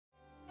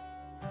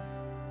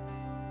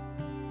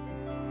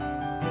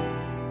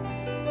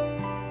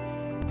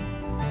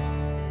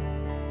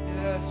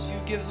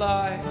give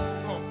life.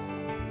 Come on.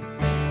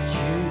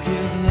 You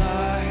give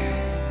life.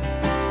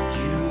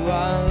 You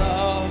are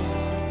love.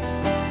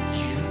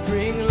 You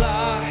bring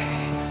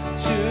light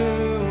to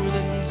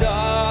the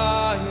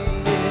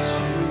darkness.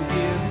 You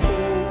give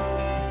hope.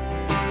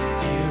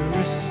 You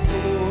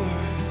restore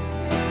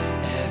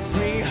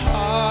every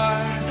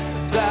heart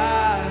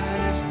that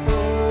is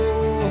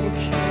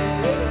broken.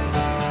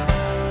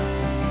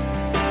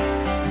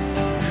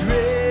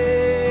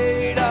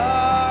 Great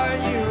are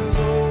you,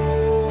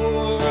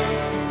 Lord.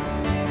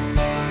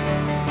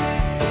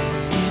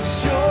 It's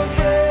your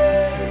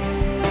breath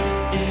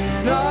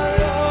in our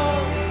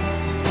lungs,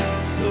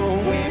 so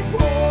we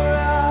pour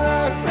out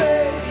our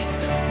praise.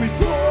 We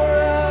pour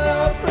out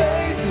our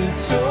praise.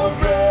 It's your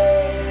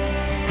breath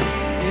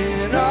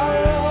in our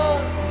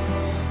lungs,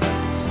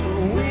 so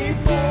we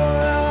pour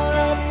out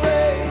our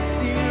praise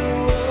to you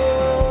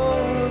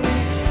only.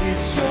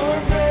 It's your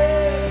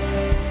breath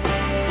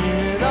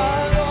in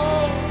our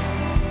lungs,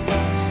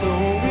 so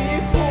we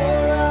pour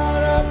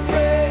out our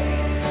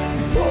praise.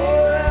 We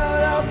pour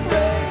out our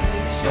praise.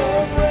 It's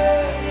your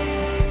breath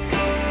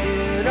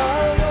in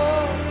our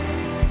lungs,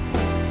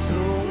 so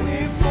we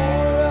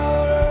pour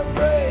out our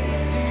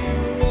praise to you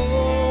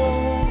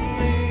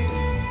only.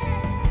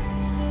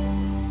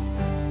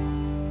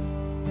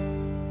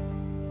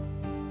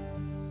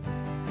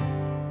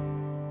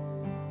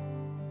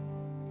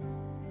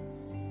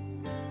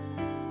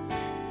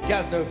 You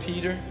guys know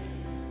Peter?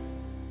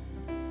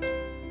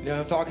 You know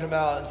what I'm talking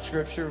about in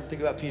scripture?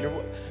 Think about Peter.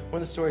 One of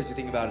the stories we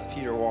think about is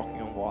Peter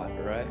walking on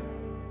water, right?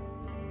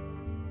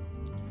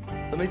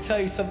 Let me tell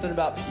you something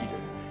about Peter.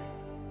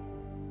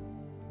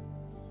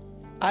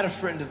 I had a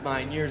friend of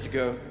mine years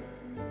ago.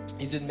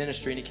 He's in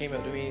ministry, and he came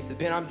up to me and he said,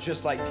 Ben, I'm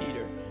just like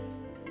Peter.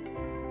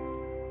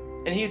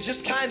 And he had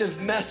just kind of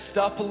messed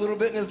up a little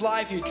bit in his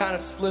life. He had kind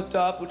of slipped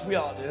up, which we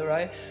all do,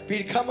 right? But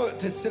he'd come up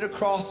to sit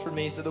across from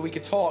me so that we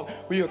could talk.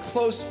 We were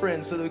close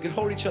friends so that we could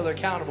hold each other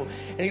accountable.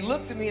 And he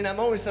looked at me in that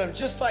moment and said, I'm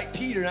just like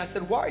Peter. And I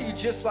said, why are you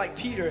just like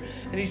Peter?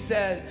 And he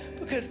said,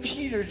 because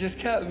Peter just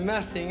kept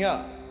messing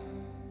up.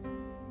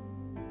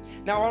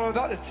 Now, what I'm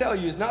about to tell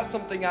you is not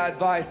something I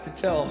advise to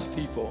tell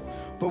people,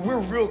 but we're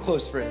real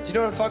close friends. You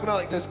know what I'm talking about?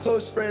 Like those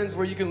close friends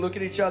where you can look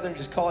at each other and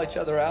just call each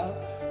other out.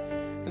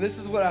 And this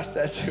is what I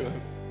said to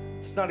him.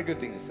 It's not a good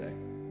thing to say,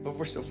 but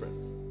we're still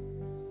friends.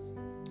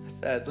 I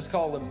said, let's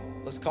call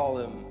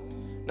him,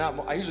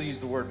 not, I usually use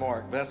the word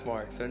Mark, but that's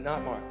Mark, so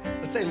not Mark.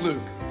 Let's say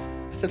Luke.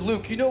 I said,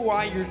 Luke, you know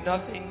why you're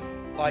nothing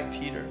like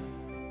Peter?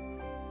 And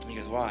he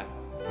goes, why?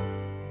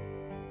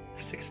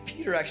 I said, because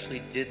Peter actually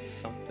did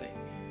something.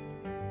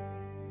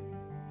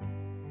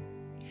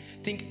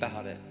 Think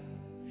about it.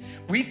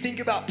 We think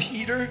about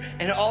Peter,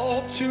 and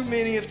too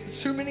many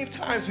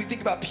times we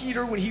think about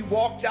Peter when he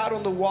walked out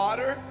on the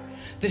water,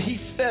 that he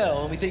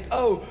fell, and we think,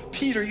 oh,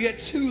 Peter, you had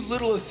too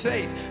little of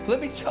faith. Let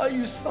me tell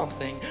you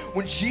something.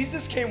 When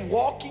Jesus came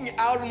walking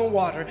out on the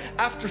water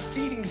after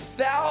feeding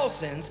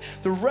thousands,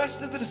 the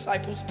rest of the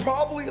disciples,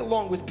 probably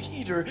along with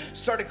Peter,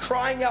 started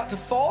crying out to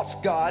false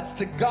gods,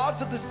 to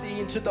gods of the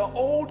sea, and to the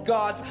old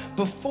gods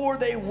before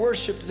they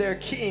worshiped their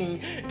king,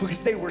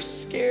 because they were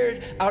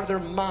scared out of their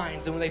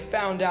minds. And when they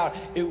found out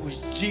it was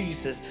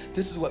Jesus,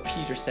 this is what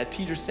Peter said.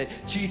 Peter said,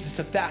 Jesus,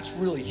 if that's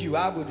really you,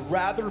 I would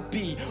rather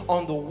be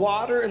on the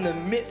water in the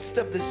midst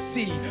of the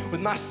sea with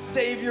my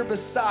Savior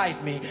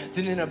beside me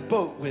than in a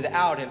boat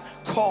without him.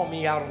 Call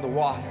me out on the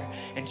water.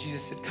 And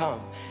Jesus said, come.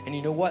 And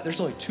you know what? There's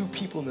only two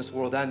people in this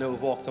world I know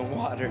have walked on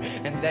water,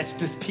 and that's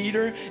just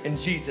Peter and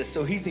Jesus.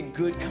 So he's in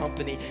good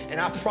company. And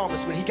I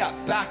promise when he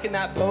got back in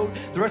that boat,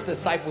 the rest of the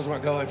disciples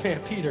weren't going,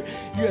 man, Peter,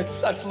 you had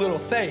such little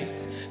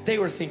faith. They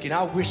were thinking,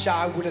 I wish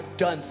I would have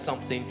done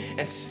something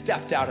and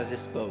stepped out of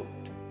this boat.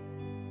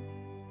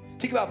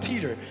 Think about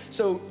Peter.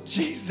 So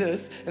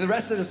Jesus and the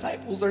rest of the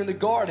disciples are in the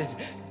garden.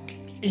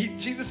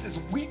 Jesus is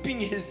weeping.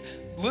 His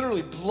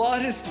literally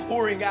blood is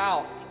pouring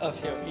out of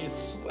him. He is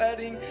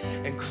sweating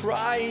and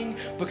crying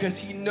because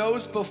he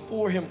knows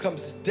before him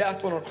comes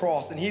death on a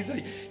cross. And he's a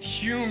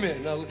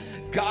human.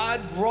 God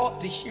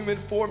brought the human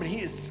form, and he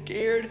is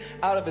scared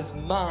out of his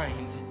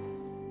mind.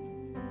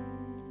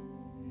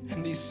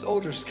 And these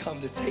soldiers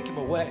come to take him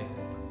away.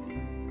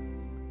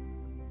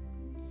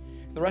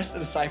 The rest of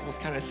the disciples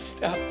kind of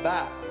step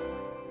back.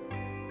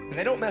 And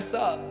they don't mess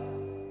up.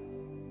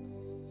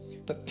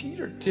 But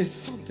Peter did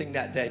something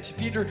that day.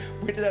 Peter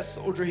went to that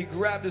soldier, he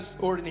grabbed his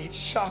sword, and he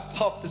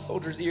chopped off the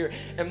soldier's ear.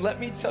 And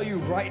let me tell you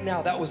right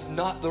now, that was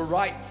not the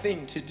right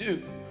thing to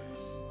do.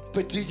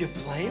 But do you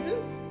blame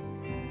him?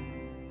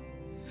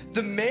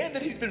 The man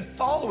that he's been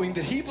following,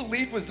 that he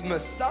believed was the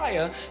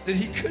Messiah, that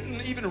he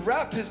couldn't even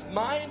wrap his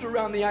mind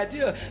around the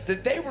idea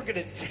that they were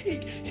gonna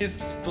take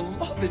his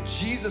beloved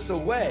Jesus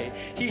away.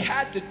 He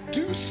had to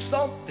do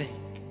something.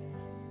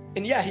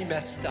 And yeah, he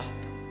messed up,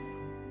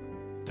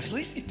 but at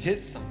least he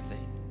did something.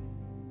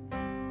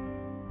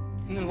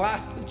 And then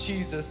lastly,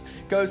 Jesus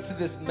goes to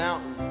this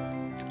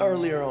mountain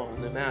earlier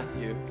on in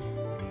Matthew.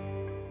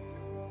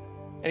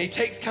 And he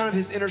takes kind of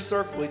his inner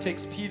circle. He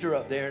takes Peter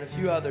up there and a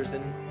few others,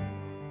 and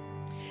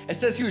It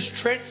says he was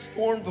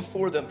transformed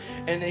before them,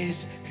 and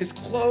his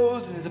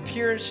clothes and his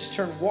appearance just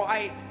turned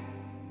white.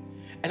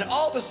 And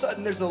all of a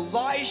sudden, there's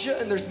Elijah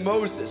and there's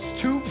Moses,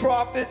 two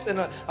prophets and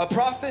a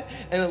prophet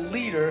and a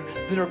leader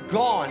that are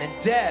gone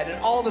and dead.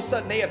 And all of a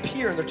sudden, they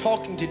appear and they're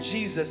talking to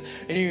Jesus.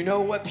 And you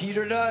know what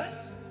Peter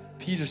does?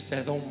 Peter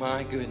says, oh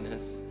my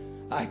goodness,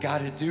 I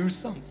got to do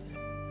something.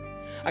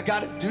 I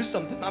got to do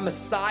something. My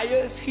Messiah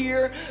is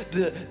here.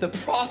 The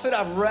prophet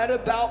I've read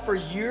about for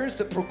years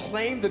that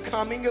proclaimed the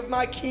coming of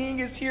my king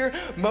is here.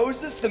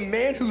 Moses, the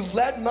man who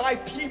led my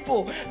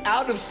people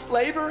out of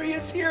slavery,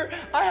 is here.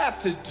 I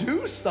have to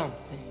do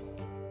something.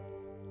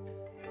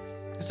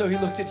 And so he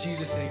looked at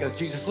Jesus and he goes,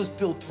 Jesus, let's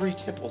build 3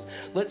 temples.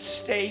 Let's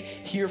stay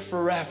here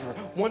forever.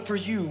 One for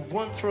you,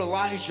 one for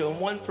Elijah, and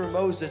one for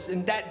Moses.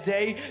 And that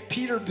day,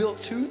 Peter built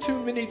too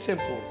many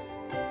temples.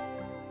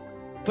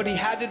 But he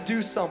had to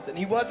do something.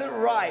 He wasn't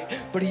right,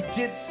 but he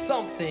did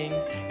something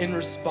in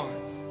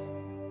response.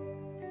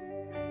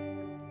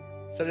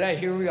 So today,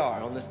 here we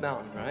are on this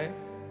mountain, right?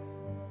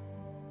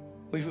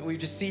 We've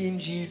just seen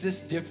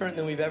Jesus different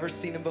than we've ever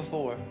seen him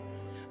before.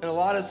 And a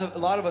lot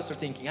of us are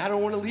thinking, I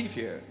don't want to leave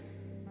here.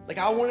 Like,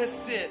 I want to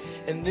sit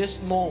in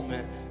this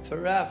moment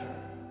forever.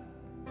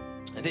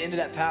 At the end of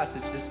that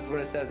passage, this is what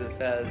it says. It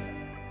says,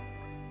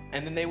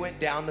 and then they went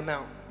down the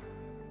mountain.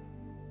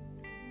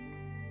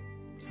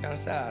 It's kind of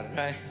sad,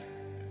 right?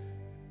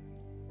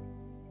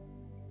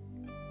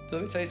 So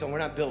let me tell you something, we're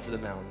not built for the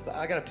mountains.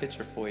 I got a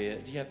picture for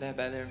you. Do you have that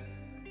back there?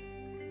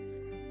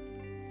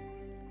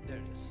 There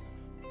it is.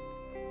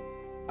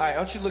 All right, I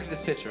want you to look at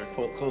this picture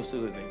closely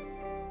with me.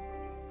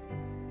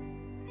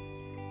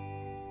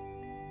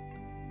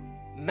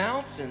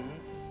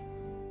 Mountains,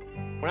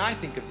 when I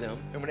think of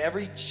them, and when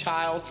every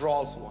child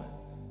draws one,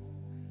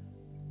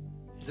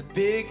 is a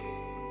big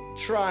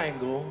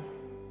triangle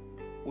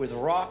with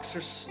rocks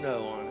or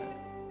snow on it.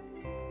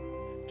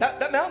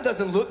 That mountain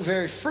doesn't look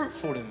very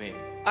fruitful to me.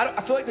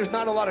 I feel like there's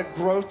not a lot of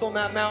growth on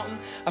that mountain.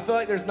 I feel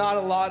like there's not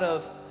a lot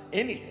of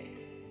anything.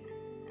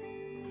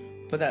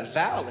 But that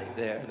valley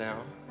there now,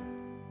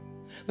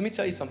 let me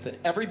tell you something.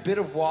 Every bit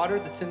of water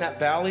that's in that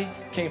valley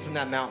came from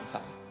that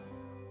mountaintop.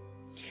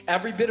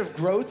 Every bit of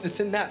growth that's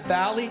in that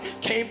valley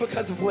came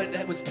because of what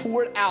was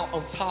poured out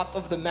on top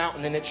of the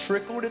mountain, and it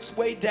trickled its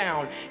way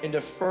down into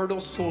fertile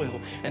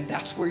soil, and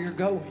that's where you're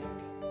going.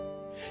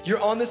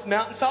 You're on this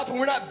mountaintop, and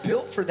we're not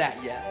built for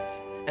that yet.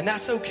 And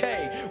that's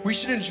okay. We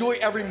should enjoy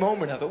every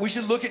moment of it. We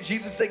should look at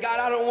Jesus and say, God,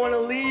 I don't want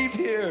to leave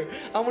here.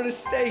 I want to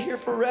stay here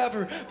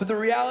forever. But the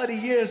reality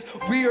is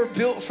we are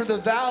built for the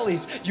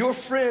valleys. Your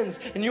friends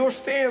and your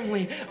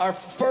family are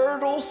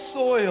fertile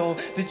soil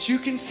that you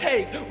can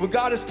take what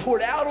God has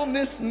poured out on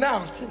this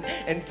mountain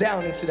and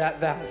down into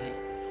that valley.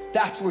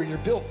 That's where you're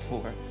built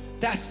for.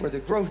 That's where the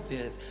growth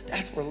is.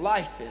 That's where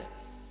life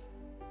is.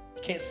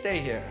 You can't stay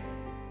here.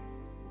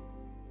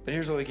 But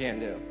here's what we can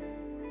do.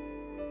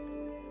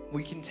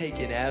 We can take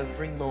in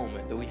every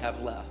moment that we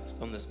have left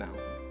on this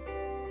mountain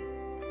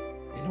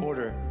in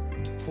order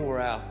to pour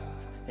out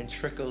and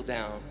trickle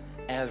down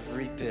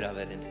every bit of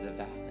it into the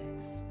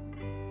valleys.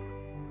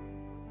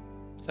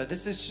 So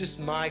this is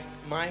just my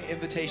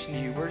invitation to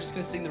you. We're just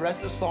gonna sing the rest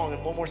of the song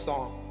and one more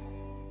song.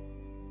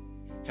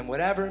 And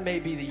whatever it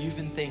may be that you've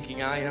been thinking,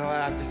 you know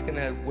what, I'm just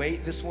gonna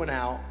wait this one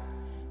out.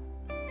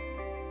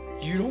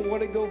 You don't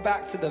wanna go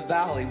back to the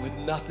valley with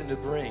nothing to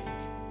bring,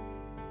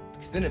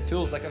 because then it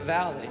feels like a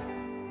valley.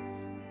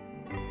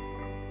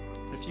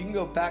 But if you can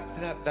go back to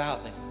that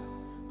valley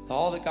with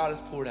all that God has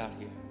poured out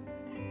here.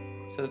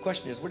 So the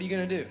question is, what are you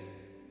gonna do?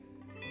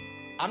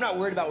 I'm not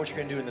worried about what you're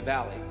gonna do in the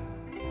valley.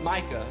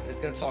 Micah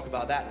is gonna talk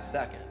about that in a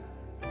second.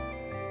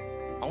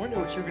 I wanna know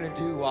what you're gonna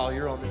do while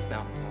you're on this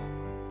mountaintop.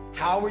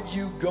 How are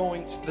you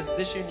going to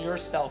position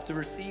yourself to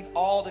receive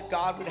all that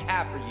God would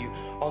have for you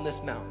on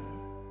this mountain?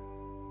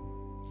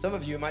 Some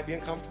of you, it might be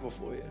uncomfortable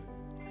for you.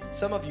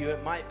 Some of you,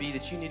 it might be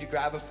that you need to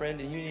grab a friend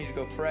and you need to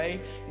go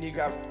pray. You need to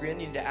grab a friend,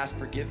 you need to ask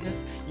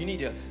forgiveness. You need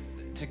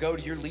to go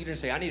to your leader and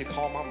say, I need to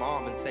call my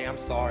mom and say I'm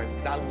sorry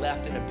because I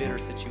left in a bitter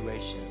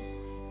situation.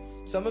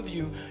 Some of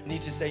you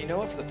need to say, you know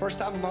what, for the first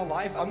time in my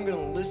life, I'm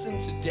gonna listen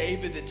to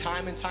David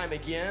time and time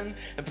again,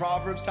 and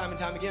Proverbs time and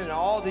time again, and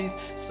all these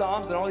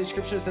Psalms and all these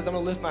scriptures says I'm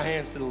gonna lift my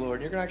hands to the Lord.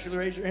 And you're gonna actually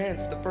raise your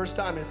hands for the first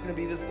time, and it's gonna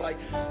be this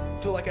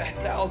feel like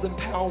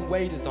 1,000-pound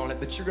weight is on it,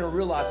 but you're gonna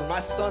realize when my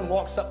son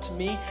walks up to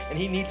me and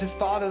he needs his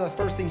father, the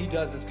first thing he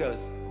does is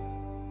goes.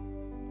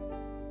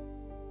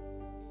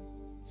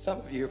 Some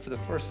of you, for the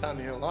first time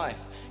in your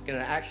life, gonna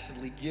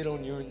actually get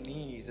on your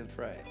knees and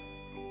pray.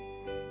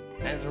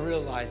 And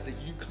realize that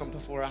you come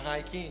before a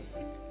high king.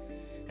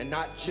 And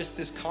not just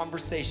this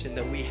conversation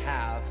that we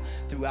have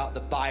throughout the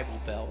Bible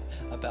Belt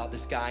about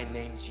this guy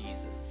named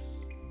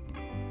Jesus.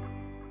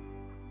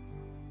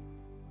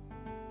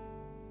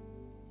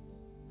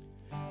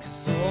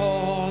 Cause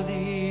all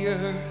the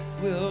earth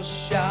will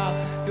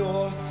shout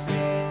your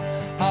praise.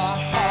 Our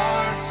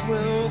hearts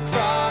will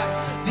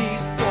cry,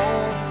 these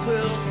bones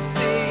will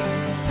sing.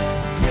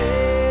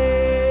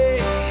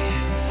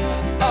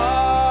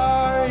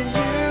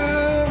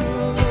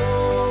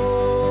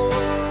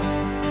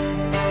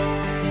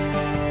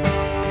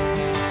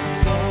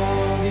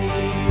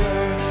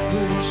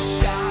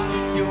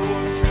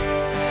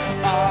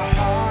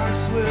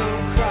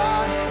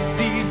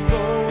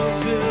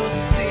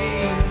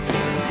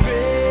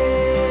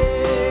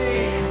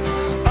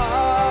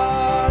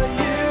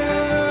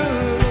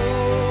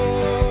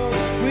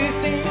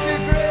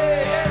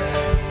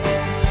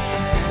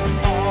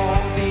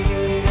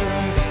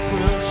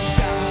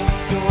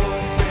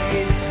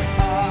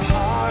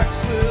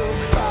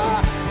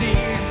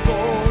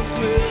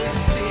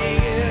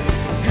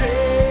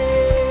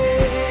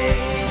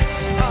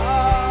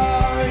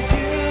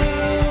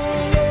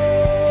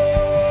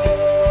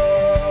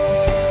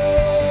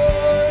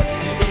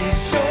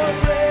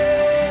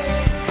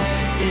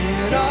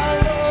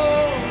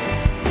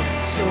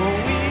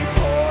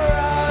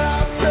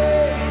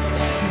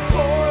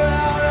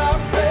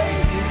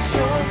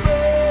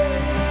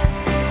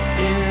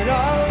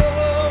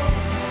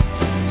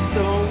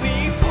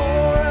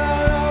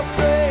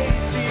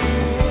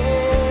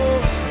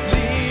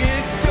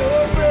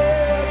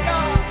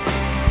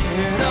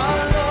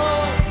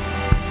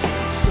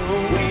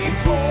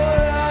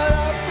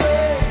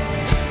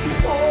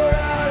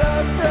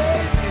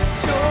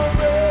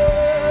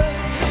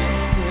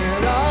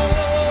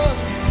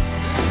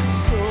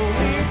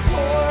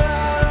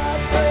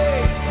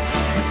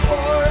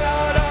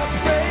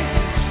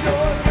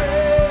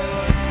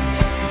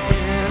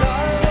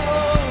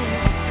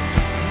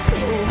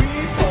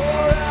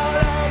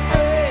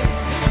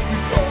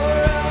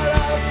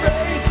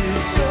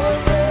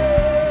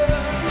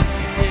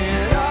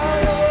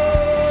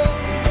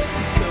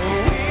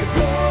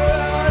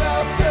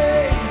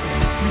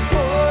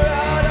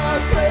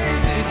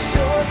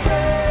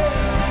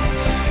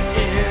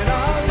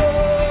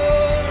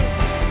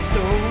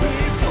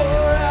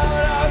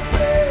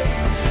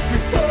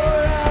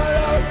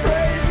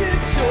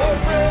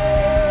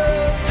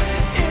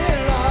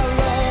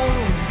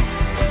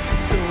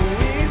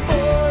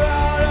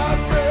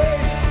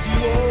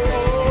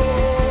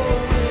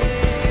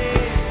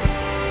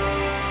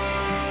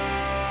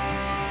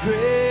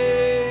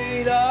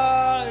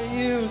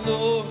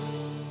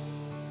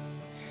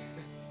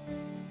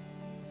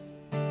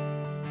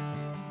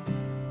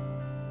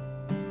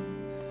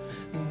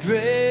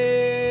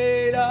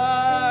 Great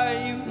are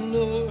you,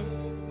 Lord.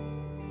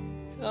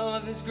 Tell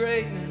of his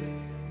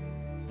greatness.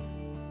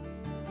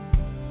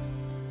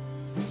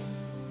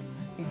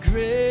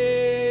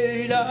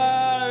 Great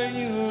are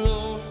you,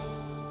 Lord.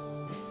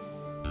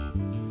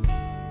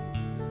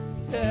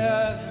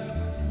 Yeah.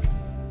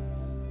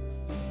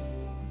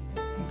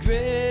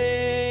 Great